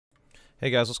Hey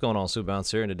guys, what's going on?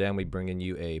 Supabounce here, and today I'm going to be bringing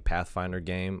you a Pathfinder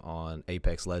game on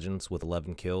Apex Legends with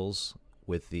 11 kills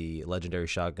with the legendary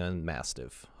shotgun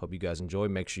Mastiff. Hope you guys enjoy.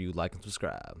 Make sure you like and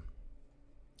subscribe.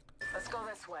 Let's go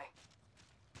this way.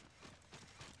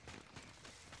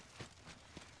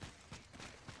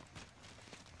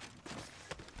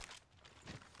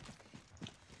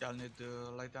 Y'all need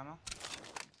light ammo?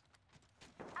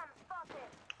 I'm spotted.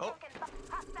 Oh.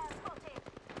 Hostile spotted.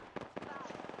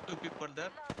 Two people there.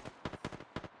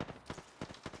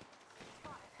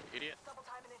 Idiot. Double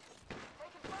timing it.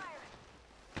 Taking fire.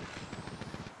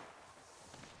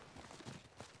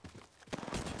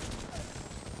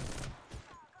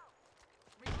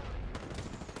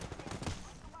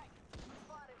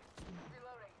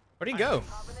 Where'd he go?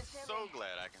 So glad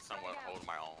I can somewhat hold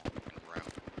my own in the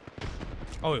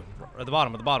room. Oh, at the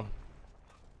bottom, at the bottom.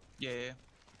 Yeah.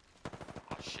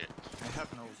 Oh shit. I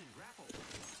have no.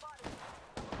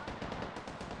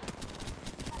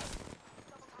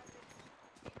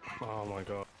 Oh my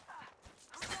god.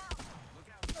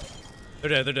 They're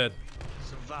dead, they're dead.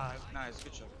 Survive. Nice,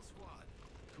 good job.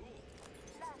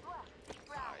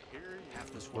 I hear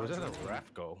you. Where's that a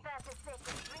raft go?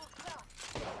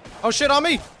 Oh shit, on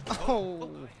me! Oh.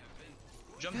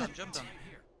 Jump down, jump down.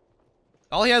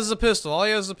 All he has is a pistol, all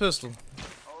he has is a pistol.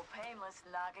 Oh, painless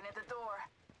knocking at the door.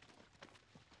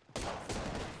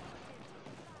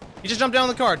 He just jumped down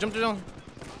the car, jumped down.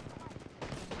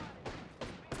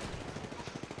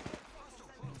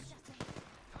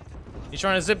 He's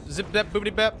trying to zip that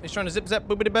boobity bap. He's trying to zip zap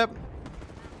boobity bap.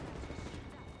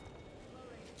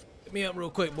 Hit me up real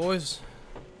quick, boys.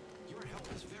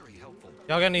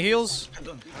 Y'all got any heals? I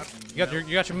don't have any.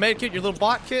 You got your med kit, your little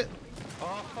bot kit?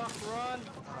 Oh fuck, run!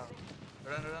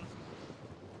 Run, run.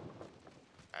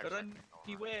 Actually, Run.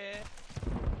 Beware.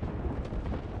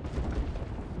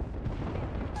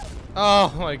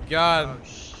 Oh my god. Oh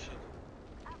shit.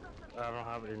 I don't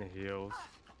have any heals.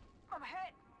 I'm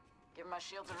hit. Give my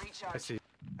shield to I recharge. see.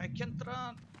 I can't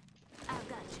run. I've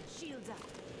got you. Shields up.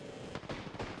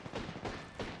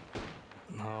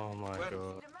 Oh my Where? god. Need a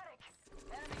medic.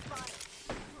 Enemy spotted.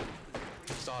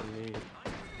 It's on me.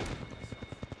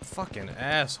 Fucking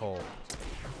asshole. You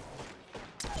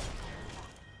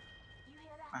hear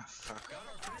that? Ah, fuck.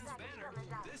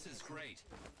 This is great.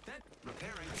 That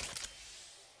repairing.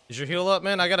 Is your heal up,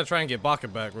 man? I gotta try and get Baka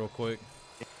back real quick.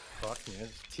 Fuck man.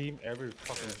 Team every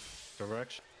fucking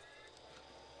direction.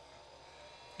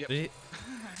 Yep. Did he-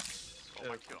 oh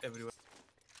my kill. Everywhere.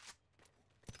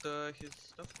 His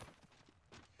stuff.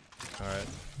 Alright.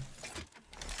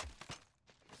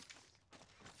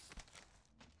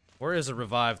 Where is the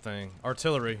revive thing?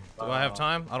 Artillery. Do I have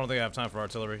time? I don't think I have time for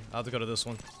artillery. I'll have to go to this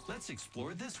one. Let's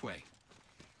explore this way.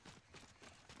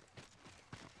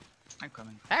 I'm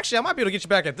coming. Actually, I might be able to get you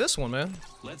back at this one, man.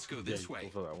 Let's go Yeah, this you way.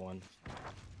 go for that one.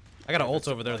 I got an ult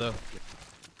over there, though.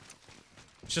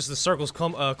 It's just the circle's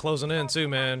closing in, too,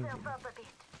 man. Myself up a bit.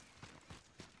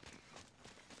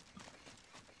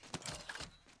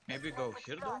 Maybe go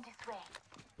here though? This way.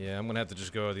 Yeah, I'm gonna have to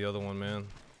just go to the other one, man.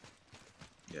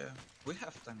 Yeah. We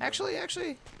have time. though. Actually,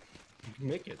 You can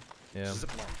make it. yeah.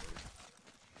 Zip line.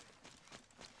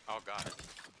 Oh god.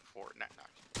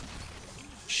 Fortnite.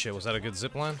 Shit, was that a good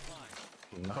zip line?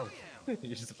 No.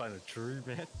 You just find a tree,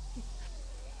 man.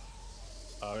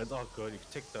 It's all good. You can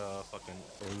take the fucking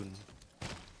balloon.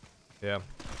 Yeah. Why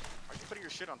are you putting your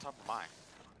shit on top of mine?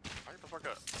 Hurry the fuck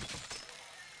up.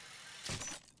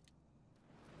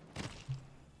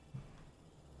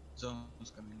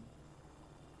 Zone's coming.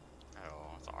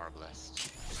 Oh, it's an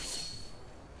arbalest.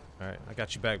 Alright, I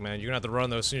got you back, man. You're gonna have to run,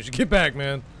 though, as soon as you get back,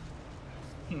 man.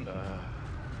 Zone's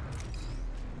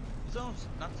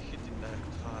not hitting that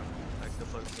hard like the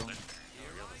first zone.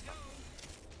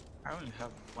 I only have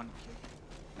one kill.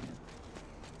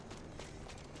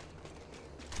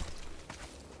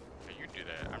 Hey, you do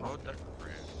that. I'm Oh, not that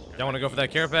Y'all wanna go for that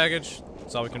care package?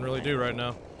 That's all we can really do right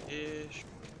now. ish.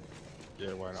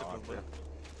 Yeah, why not? Super Yeah.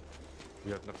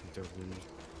 We have nothing to lose.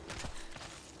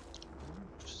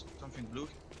 Just something blue.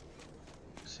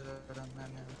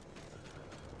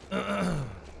 There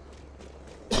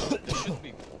should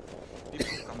be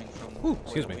people coming from. Ooh,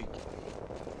 excuse where me.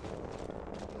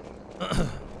 we- Yeah,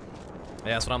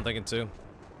 that's what I'm thinking, too.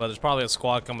 But there's probably a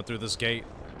squad coming through this gate.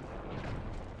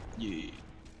 Yeah.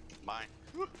 mine.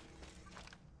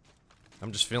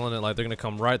 I'm just feeling it like they're gonna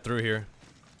come right through here.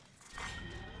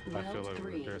 I feel like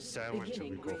we're their sandwich and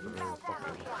we go for the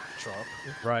fucking truck.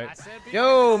 Right.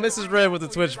 Yo, Mrs. Red with the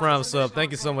Twitch Prime sub.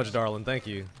 Thank you so much, darling. Thank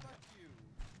you.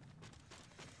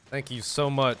 Thank you so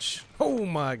much. Oh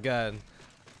my god.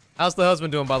 How's the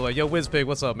husband doing, by the way? Yo, WizPig,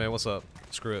 what's up, man? What's up?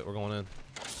 Screw it, we're going in.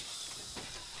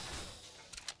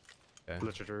 Okay.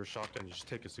 Legendary shotgun, you just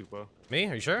take a super. Me?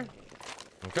 Are you sure?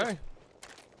 Okay.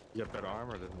 You have better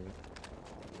armor than me.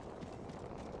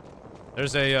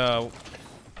 There's a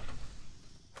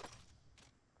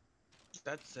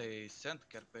That's a scent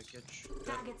care package.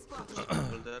 Target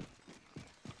spotted. That.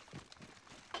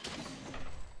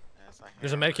 Yes, I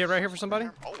There's a hammer. med kit right here for somebody?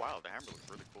 Oh wow, the hammer looks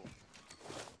really cool.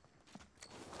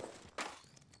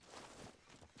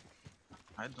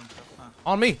 I don't have.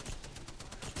 On me.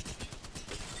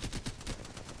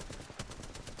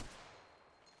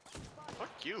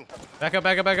 Fuck you. Back up,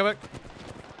 back up, back up, back.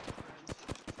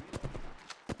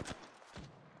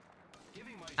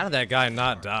 How did that guy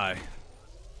not die?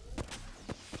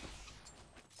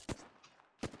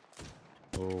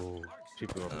 Oh,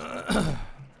 people up.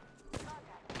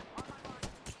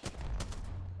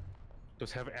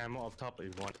 Just have ammo up top if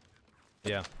you want.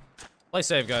 Yeah. Play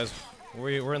safe, guys.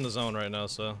 We're in the zone right now,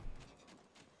 so.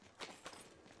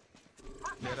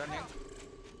 They're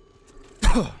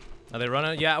running. Are they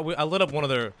running? Yeah, I lit up one of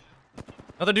their.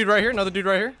 Another dude right here. Another dude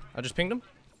right here. I just pinged him.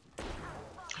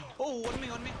 Oh, on me,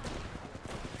 on me.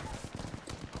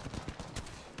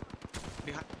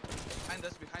 Behind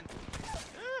us, behind.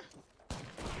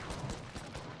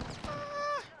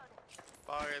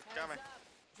 Fuck, it's coming.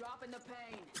 Dropping the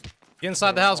pain. Get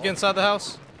inside the house. Get inside the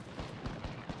house.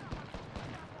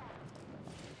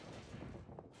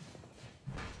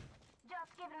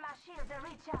 Just giving my shields a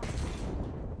recharge.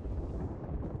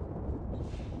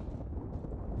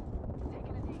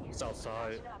 Taking a dig. It's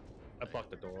outside. I blocked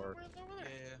the door.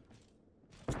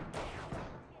 Yeah.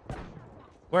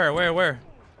 Where?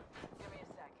 Give me a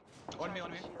sec. On me,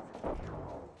 on me.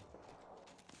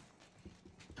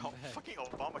 Oh, fucking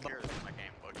Obamacare is in my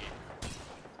game, buggy.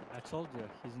 I told you,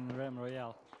 he's in Ram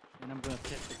Royale. And I'm gonna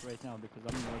test it right now because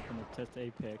I'm not gonna test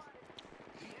Apex.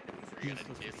 You're He's gonna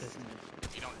supposed to test me.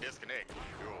 if you don't disconnect,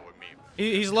 you go with me.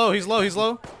 He's low. He's low. He's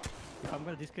low. If I'm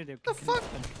gonna disconnect, The fuck?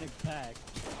 and connect back.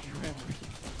 Ram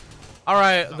All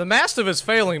right. The Mastiff is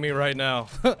failing me right now.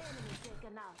 Take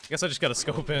enough. Guess I just gotta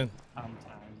scope in. Sometimes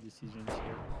decisions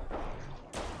here.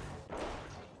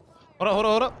 Hold up. Hold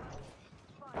up. Hold up.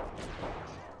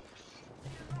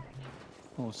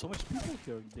 Oh, so much people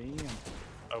here, damn.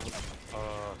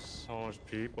 So much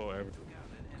people everywhere.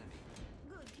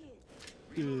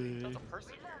 That's a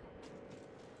person.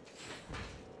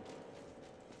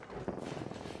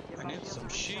 I need some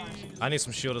shield. I need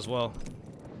some shield as well.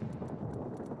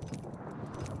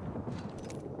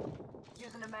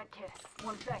 Using a med kit.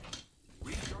 1 sec.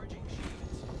 Recharging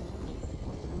shields.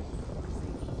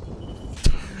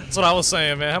 That's what I was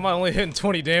saying, man. How am I only hitting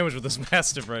 20 damage with this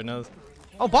Mastiff right now?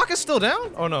 Oh, Bach is still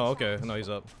down? Oh no. Okay. No, he's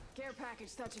up. Care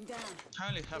package touching down. I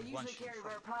only have They one usually shield. carry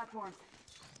rare platforms.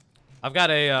 I've got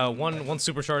a one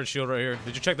supercharged shield right here.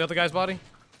 Did you check the other guy's body?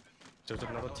 There's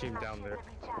another team down there.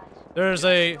 There's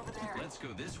a Let's go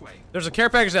this way. care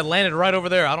package that landed right over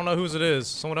there. I don't know whose it is.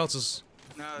 Someone else's.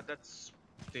 No, that's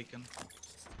taken.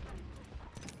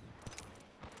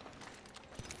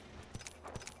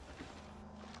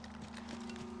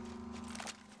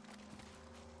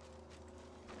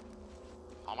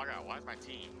 Oh my god, why is my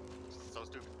team so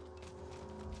stupid?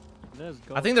 Let's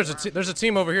go. I think there's a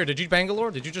team over here. Did you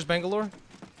Bangalore? Did you just Bangalore?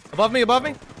 Above me, above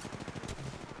me.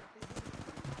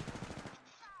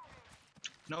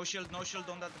 No shield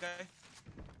on that guy.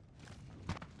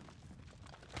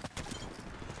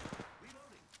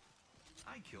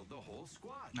 I killed the whole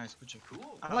squad. Nice, good job.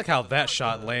 Cool. I like how that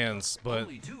shot lands, but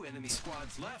Only 2 enemy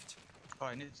squads left. Oh,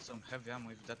 I need some heavy ammo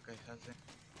if that guy has it.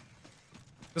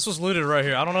 this was looted right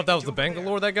here. I don't know if that was the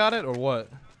Bangalore that got it or what.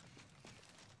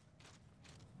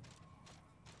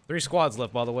 3 squads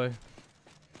left, by the way.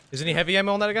 Is any heavy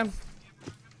ammo on that again?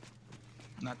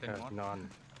 Not anymore. None.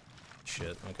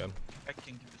 Shit. Okay. I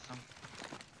can give you some.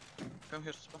 Come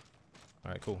here, Spa.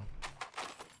 All right. Cool.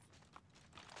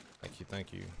 Thank you.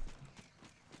 Thank you.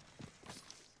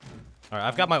 All right.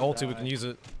 I've got my ulti. We can use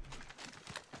it.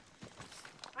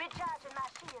 Recharging my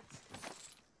shields.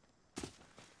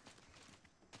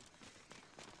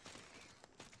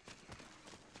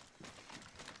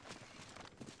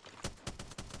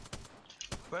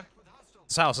 Where?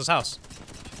 This house. This house.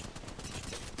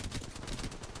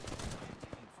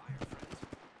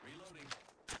 Reloading.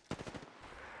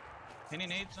 Any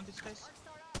nades on these guys?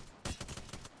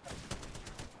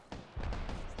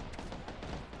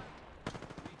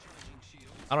 Recharging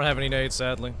shields. I don't have any nades,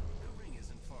 sadly. The ring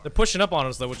isn't far. They're pushing up on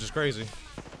us though, which is crazy.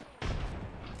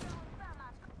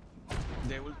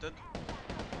 They ulted.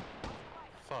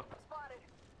 Fuck.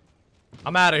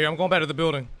 I'm out of here. I'm going back to the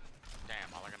building. Damn,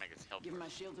 all I can make is help. Give my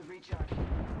shields a recharge. The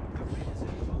ring is in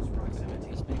close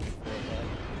proximity.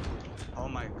 Oh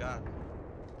my god.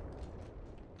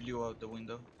 blew out the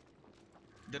window.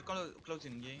 They're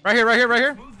closing, yeah. Right here, right here, right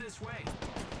here. Move this way.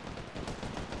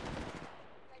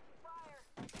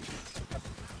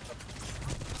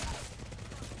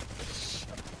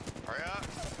 Hurry up.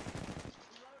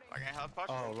 I can't help puck.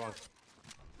 Oh, wrong.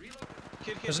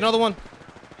 Here, There's another one.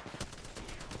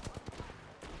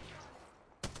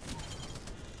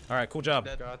 All right, cool job.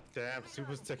 God damn,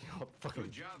 Super's taking out fucking.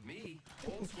 Good job, me.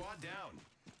 Whole squad down.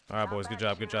 All right, boys, good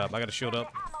job, good job. I got a shield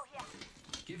up.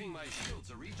 Giving my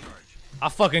shields a recharge. I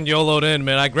fucking YOLO'd in,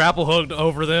 man. I grapple hooked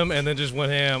over them and then just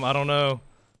went ham. I don't know.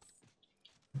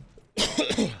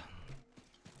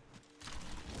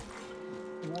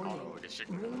 Oh, this shit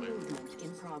can clear.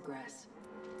 In progress.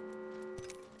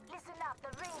 Listen up, the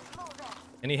ring's moving.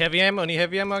 Any heavy ammo? Any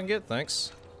heavy ammo I can get?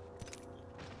 Thanks.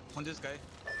 On this guy.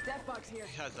 Dead box here.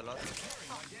 He has a lot.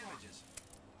 My damages.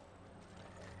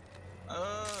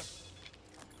 Alright,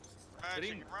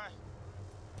 Ring. chicken right.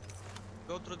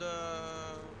 Go through the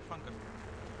funken.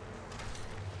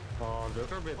 Oh, they're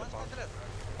gonna be at the What's fuck. that?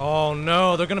 Oh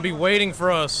no, they're gonna be waiting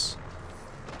for us.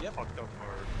 Yep. Fucked up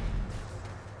hard.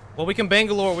 Well, we can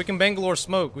Bangalore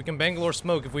smoke. We can Bangalore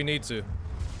smoke if we need to.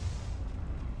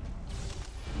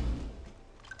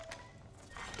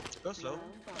 Go slow.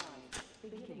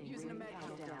 Using a mag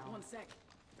countdown. 1 sec.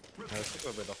 Yeah, it's a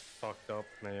little bit of fucked up,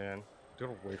 man. They're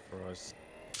gonna wait for us.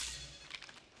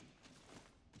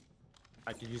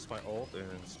 I could use my ult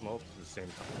and smoke at the same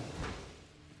time.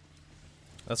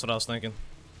 That's what I was thinking.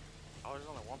 Oh, there's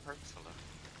only one person still left.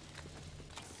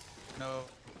 No.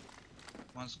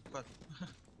 One squad.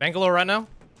 Bangalore right now?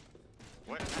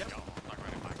 What? No, I'm not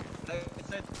running back.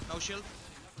 It's it. No shield.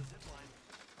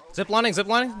 Zip lining, zip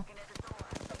lining.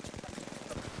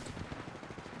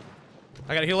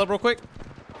 I gotta heal up real quick.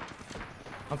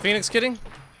 I'm Phoenix kidding.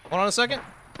 Hold on a second.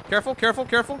 Careful, careful,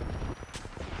 careful.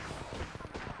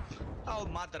 Oh,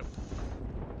 mother.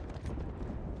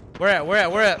 Where at? Where at?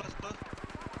 Where at? Close, close.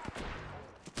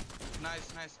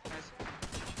 Nice, nice, nice.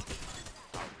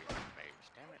 Oh, we got base.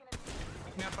 Damn it.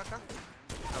 Pick me up, Baka.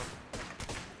 Oh.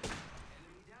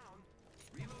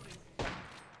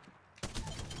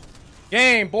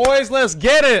 Game, boys, let's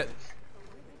get it.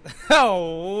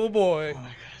 Oh boy.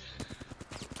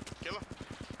 Kill him.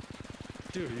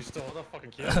 Dude, you stole the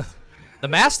fucking kills. The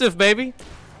Mastiff, baby.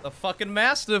 The fucking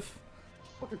Mastiff.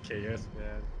 Fucking KS,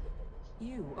 man.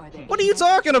 You are the What are you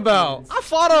talking about? I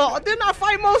fought didn't I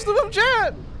fight most of them,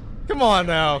 Chad? Come on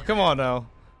now. Come on now.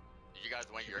 You guys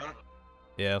win your.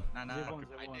 Yeah. Nah, nah. I did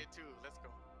too. Let's go.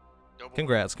 Double.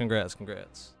 Congrats, congrats,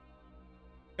 congrats.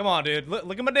 Come on, dude.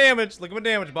 Look at my damage. Look at my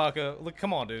damage, Baka. Look,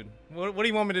 come on, dude. What do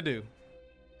you want me to do?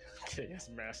 KS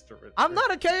master it. I'm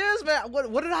not a KS man.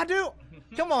 What did I do?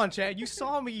 Come on, Chad. You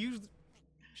saw me use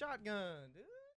shotgun, dude.